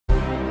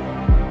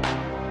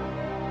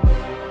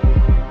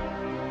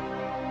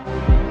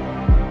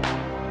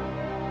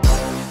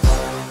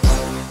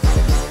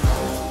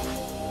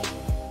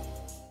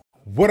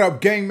What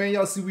up, gang, man?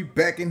 Y'all see we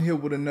back in here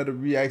with another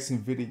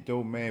reaction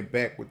video, man.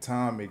 Back with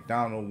Tom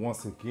MacDonald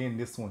once again.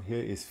 This one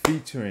here is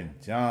featuring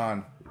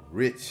John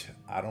Rich.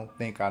 I don't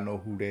think I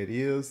know who that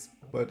is,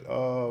 but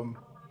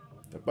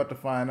about to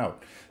find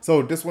out.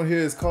 So this one here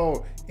is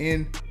called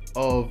End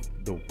of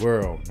the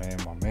World, man.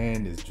 My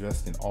man is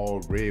dressed in all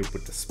red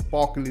with the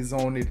sparklies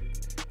on it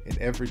and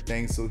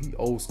everything, so he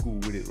old school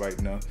with it right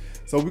now.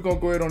 So we're gonna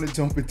go ahead on and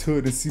jump into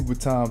it and see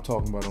what Tom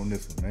talking about on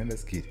this one, man.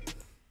 Let's get it.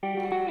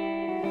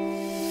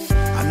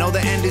 I know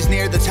the end is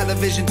near, the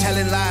television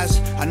telling lies.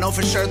 I know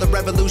for sure the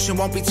revolution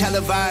won't be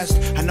televised.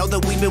 I know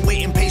that we've been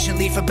waiting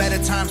patiently for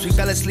better times. We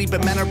fell asleep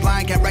and men are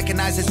blind, can't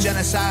recognize it's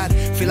genocide.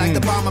 Feel like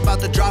the bomb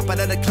about to drop out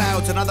of the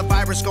clouds. Another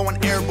virus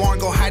going airborne,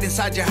 go hide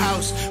inside your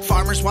house.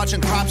 Farmers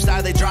watching crops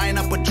die, they drying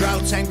up with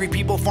droughts. Angry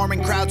people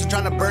forming crowds and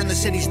trying to burn the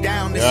cities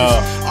down. This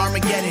is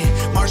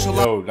Armageddon, martial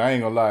law. Yo, I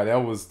ain't gonna lie, that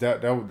was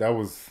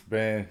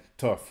man,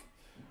 tough.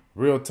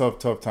 Real tough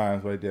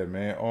times right there,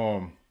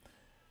 man.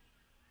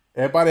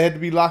 Everybody had to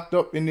be locked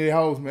up in their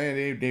house,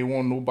 man. They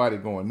want nobody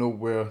going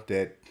nowhere.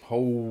 That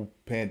whole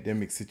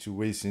pandemic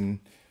situation,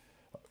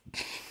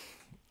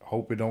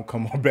 hope it don't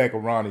come back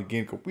around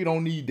again, because we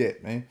don't need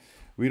that, man.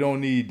 We don't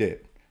need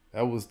that.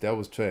 That was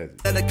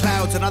tragic. The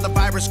clouds, another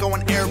virus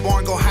going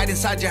airborne, go hide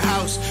inside your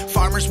house.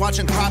 Farmers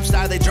watching crops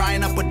die, they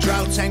drying up with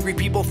droughts. Angry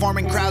people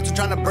forming crowds and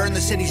trying to burn the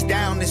cities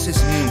down. This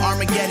is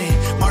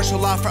Armageddon, martial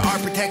law for our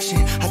protection.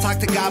 I talk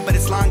to God, but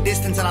it's long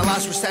distance and I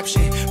lost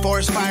reception.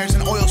 Forest fires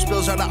and oil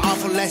spills are the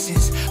awful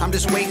lessons. I'm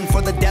just waiting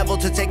for the devil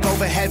to take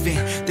over heaven.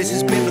 This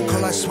is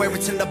biblical, I swear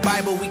it's in the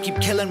Bible. We keep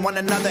killing one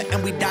another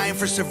and we dying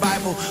for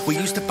survival. We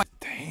used to fight.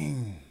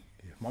 Dang.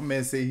 My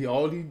man say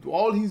all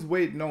he's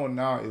waiting on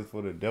now is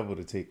for the devil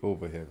to take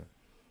over heaven.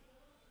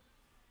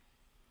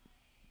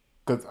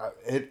 Because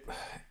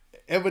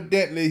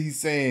evidently he's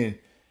saying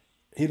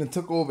he done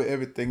took over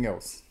everything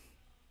else.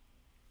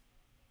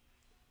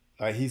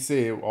 Like he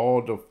said,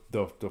 all the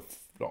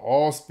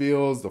oil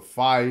spills, the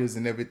fires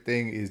and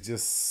everything is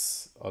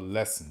just a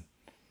lesson.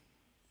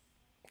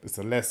 It's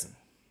a lesson.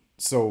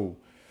 So,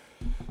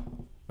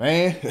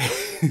 man,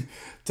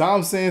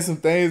 Tom's saying some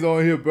things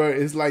on here, bro.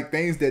 It's like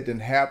things that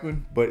didn't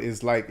happen, but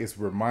it's like it's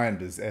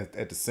reminders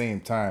at the same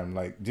time.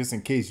 Like, just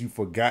in case you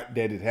forgot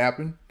that it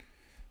happened.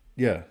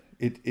 Yeah,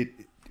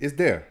 it's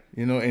there,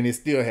 you know, and it's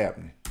still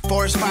happening.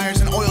 Forest fires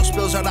and oil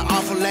spills are the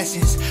awful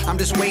lessons. I'm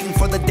just waiting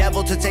for the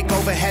devil to take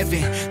over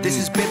heaven. This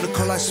is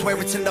biblical, I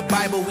swear it's in the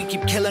Bible. We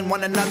keep killing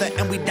one another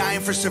and we dying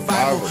for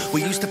survival.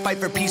 We used to fight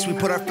for peace, we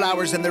put our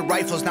flowers in their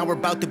rifles. Now we're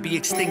about to be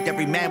extinct,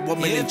 every man,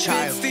 woman, and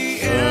child. It's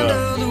the end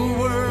of the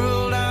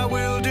world, I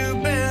will do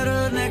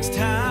better next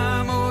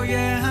time. Oh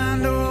yeah, I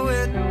know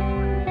it.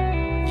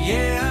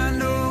 Yeah, I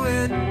know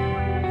it.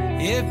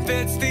 If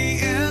it's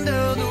the end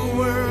of the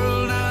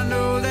world, I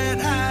know that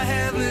I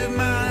have lived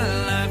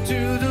my life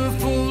to the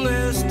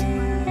fullest.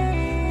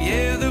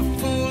 Yeah, the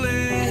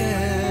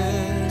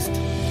fullest.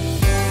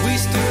 We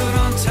stood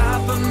on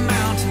top of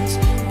mountains,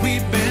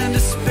 we've been to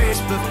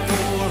space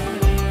before.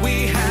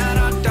 We had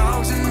our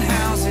dogs and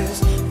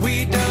houses,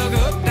 we dug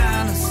up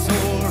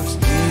dinosaurs.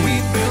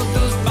 We built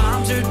those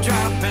bombs are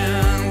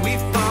dropping, we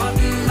fought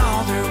in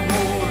all their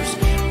wars.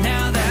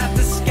 Now that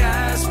the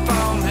sky's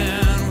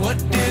falling, what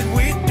did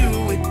we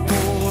do it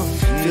for?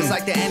 Feels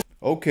like the end.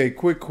 Okay,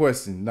 quick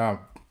question.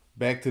 Now,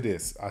 back to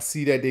this. I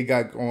see that they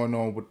got going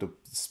on with the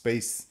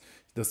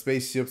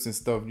spaceships and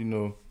stuff, you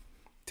know,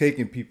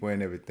 taking people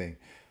and everything.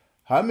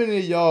 How many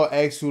of y'all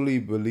actually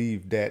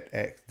believe that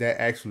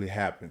actually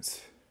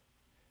happens?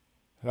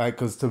 Like,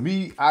 because to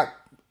me,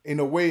 in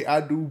a way,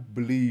 I do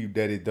believe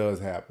that it does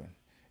happen.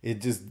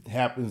 It just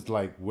happens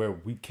like where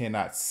we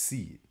cannot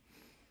see it.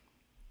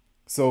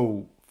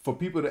 So for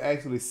people to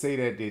actually say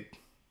that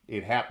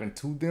it happened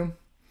to them,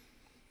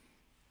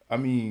 I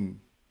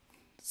mean,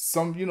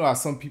 you know how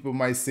some people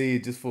might say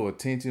it just for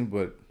attention,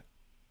 but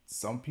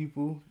some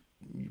people,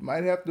 you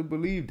might have to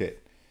believe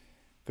that.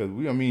 Because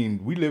we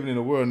living in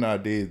a world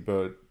nowadays,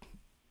 but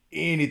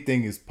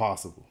anything is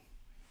possible.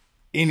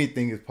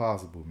 Anything is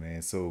possible,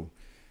 man. So,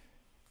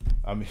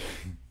 I mean,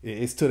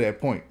 it's to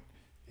that point.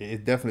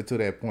 It's definitely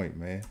to that point,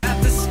 man.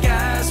 At the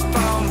sky's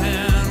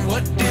falling,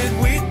 what did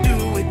we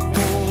do it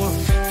for?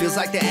 Feels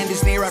like the end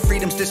is near, our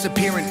freedom's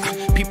disappearing.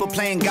 People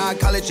playing God,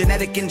 call it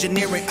genetic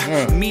engineering.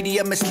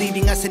 Media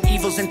misleading us and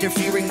evil's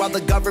interfering, while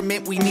the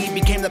government we need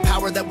became the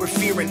power that we're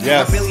fearing.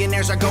 Yes. Our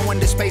billionaires are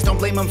going to space, don't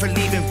blame them for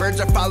leaving. Birds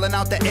are falling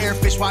out the air,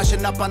 fish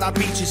washing up on our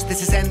beaches.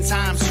 This is end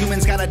times,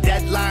 humans got a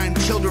deadline.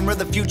 Children are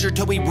the future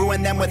till we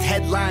ruin them with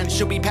headlines.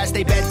 Should be past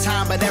their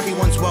bedtime, but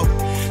everyone's woke.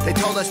 They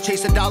told us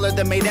chase a dollar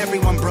that made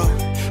everyone broke.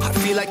 I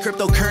feel like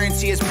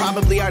cryptocurrency is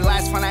probably our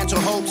last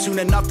financial hope. Soon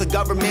enough the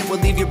government will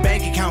leave your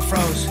bank account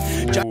froze.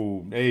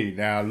 Ooh, hey,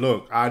 now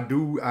look, I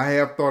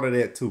have thought of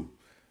that too.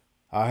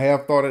 I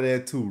have thought of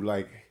that too.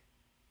 Like,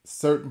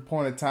 certain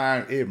point in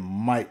time, it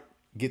might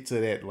get to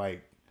that,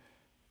 like,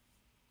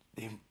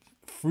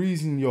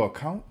 freezing your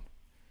account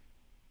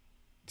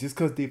just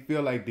because they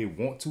feel like they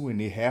want to and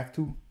they have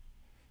to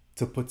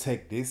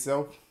protect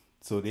themselves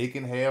so they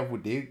can have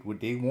what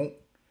they want.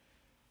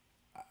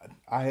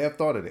 I have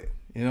thought of that.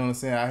 You know what I'm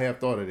saying? I have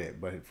thought of that.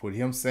 But for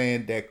him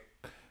saying that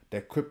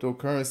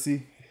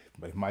cryptocurrency,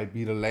 but it might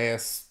be the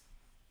last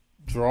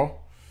draw,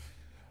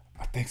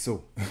 I think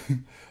so.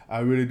 I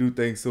really do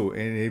think so.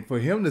 And for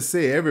him to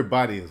say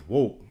everybody is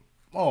woke,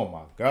 oh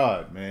my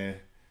God, man.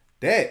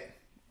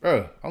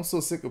 I'm so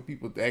sick of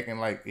people acting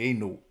like they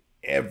know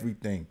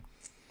everything.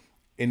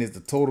 And it's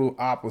the total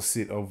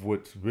opposite of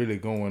what's really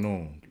going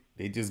on.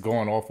 They just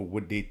going off of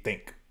what they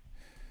think.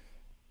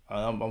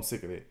 I'm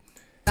sick of it.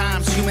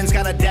 Humans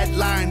got a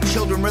deadline.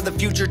 Children are the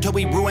future till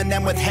we ruin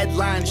them with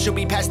headlines. Should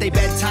be past their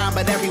bedtime,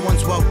 but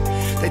everyone's woke.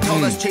 They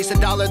told us chase a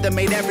dollar that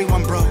made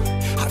everyone broke.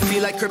 I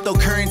feel like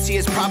cryptocurrency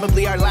is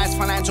probably our last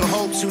financial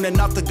hope. Soon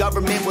enough the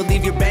government will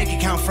leave your bank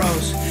account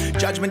froze.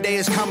 Judgment day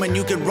is coming.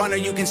 You can run or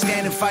you can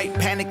stand and fight.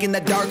 Panic in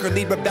the dark or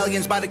lead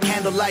rebellions by the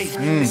candlelight.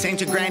 This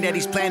ain't your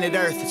granddaddy's planet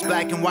Earth. It's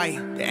black and white.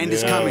 The end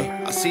is coming.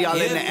 I'll see y'all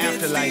in the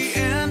afterlife. It's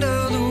the end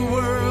of the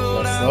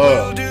world. I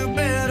will do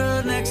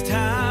better next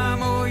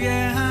time. Oh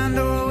yeah, I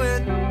know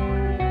it.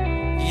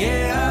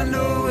 Yeah, I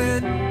know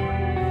it.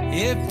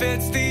 If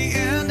it's the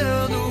end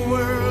of the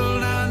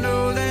world, I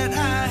know that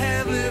I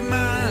have lived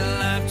my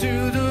life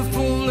to the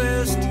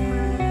fullest.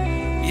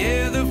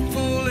 Yeah, the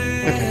fullest.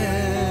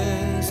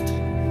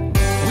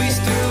 We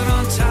stood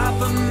on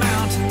top of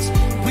mountains.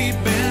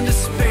 We've been to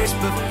space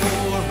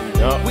before.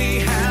 Yep. We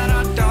had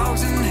our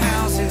dogs and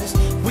houses.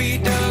 We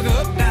dug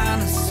up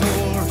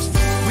dinosaurs.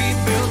 We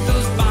built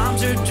those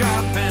bombs are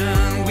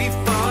dropping. We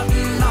fought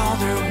in all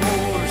their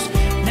wars.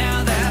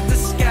 Now that the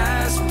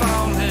sky's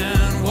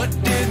falling, what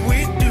did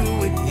we do?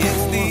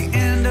 It's the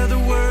end of the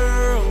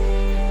world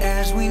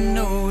as we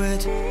know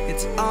it.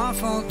 It's our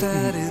fault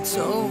that it's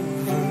over.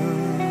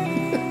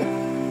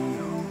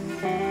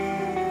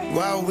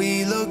 While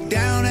we look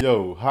down at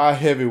Yo, how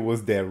heavy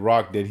was that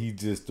rock that he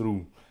just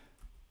threw?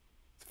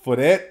 For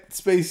that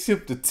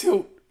spaceship to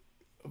tilt,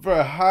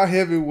 bro, how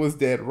heavy was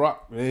that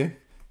rock, man?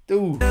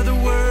 Dude, the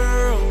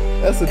world,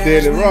 that's a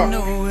deadly as we rock.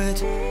 know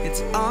it,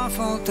 it's our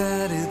fault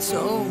that it's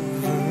over.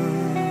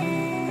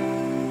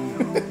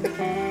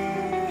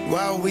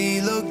 While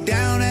we look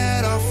down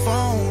at our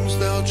phones,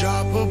 they'll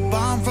drop a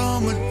bomb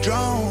from a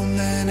drone,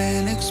 then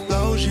an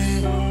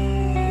explosion.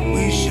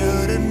 We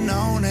should have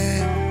known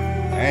it.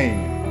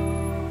 Dang.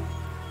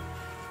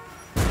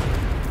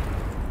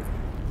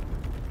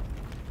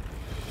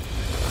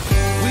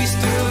 We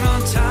stood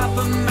on top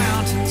of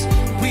mountains.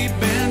 We've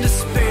been to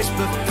space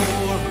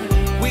before.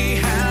 We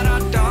had our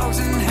dogs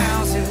and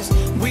houses.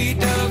 We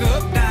dug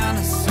up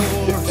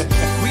dinosaurs.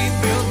 We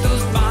built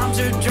those bombs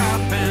are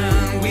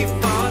dropping. We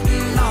fought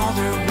in all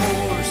their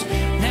wars.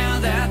 Now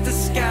that the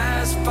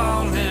sky's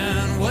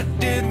falling, what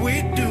did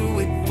we do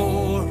it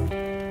for?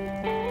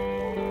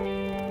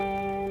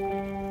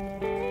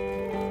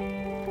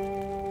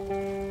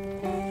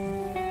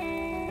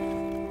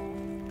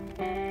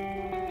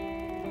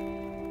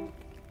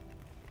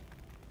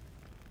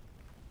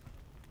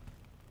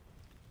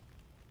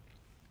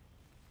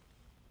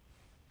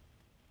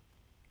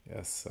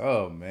 Yes,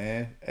 oh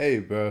man. Hey,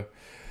 bro.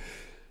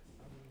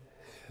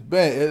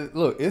 Man,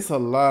 look, it's a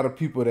lot of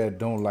people that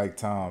don't like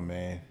Tom,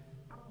 man.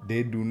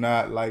 They do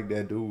not like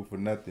that dude for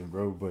nothing,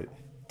 bro. But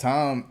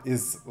Tom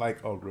is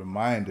like a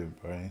reminder,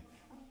 bro.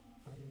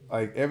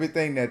 Like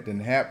everything that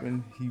didn't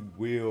happen, he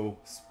will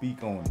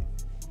speak on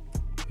it.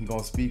 He's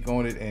gonna speak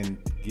on it and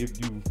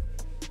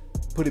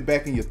put it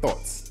back in your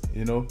thoughts,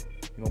 you know?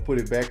 He's gonna put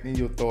it back in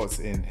your thoughts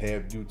and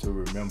have you to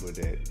remember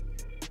that,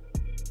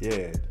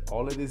 yeah,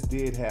 all of this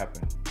did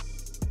happen.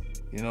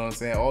 You know what I'm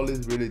saying? All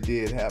this really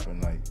did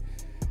happen, like,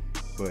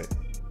 but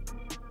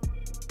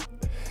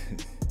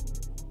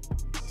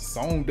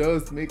song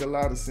does make a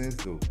lot of sense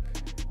though.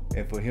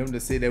 And for him to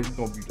say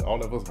that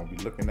all of us gonna be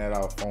looking at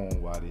our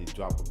phone while they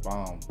drop a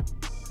bomb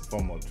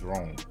from a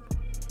drone.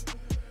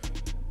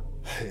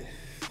 I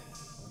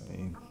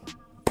mean,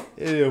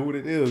 yeah, what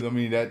it is. I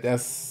mean,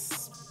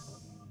 that's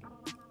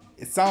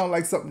it sounds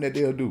like something that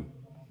they'll do.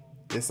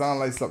 It sounds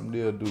like something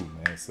they'll do,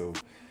 man. So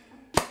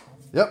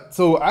yep.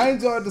 So I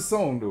enjoyed the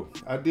song though.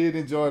 I did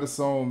enjoy the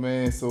song,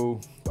 man.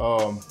 So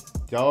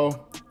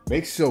y'all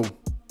make sure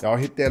y'all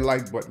hit that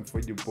like button for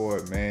your boy,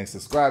 man.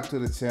 Subscribe to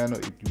the channel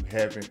if you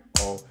haven't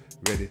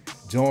already.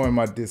 Join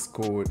my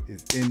Discord.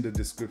 It's in the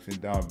description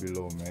down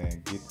below,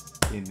 man. Get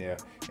in there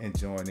and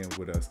join in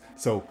with us.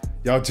 So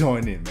y'all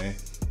join in, man.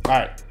 All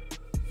right.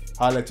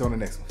 I'll let you on the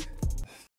next one.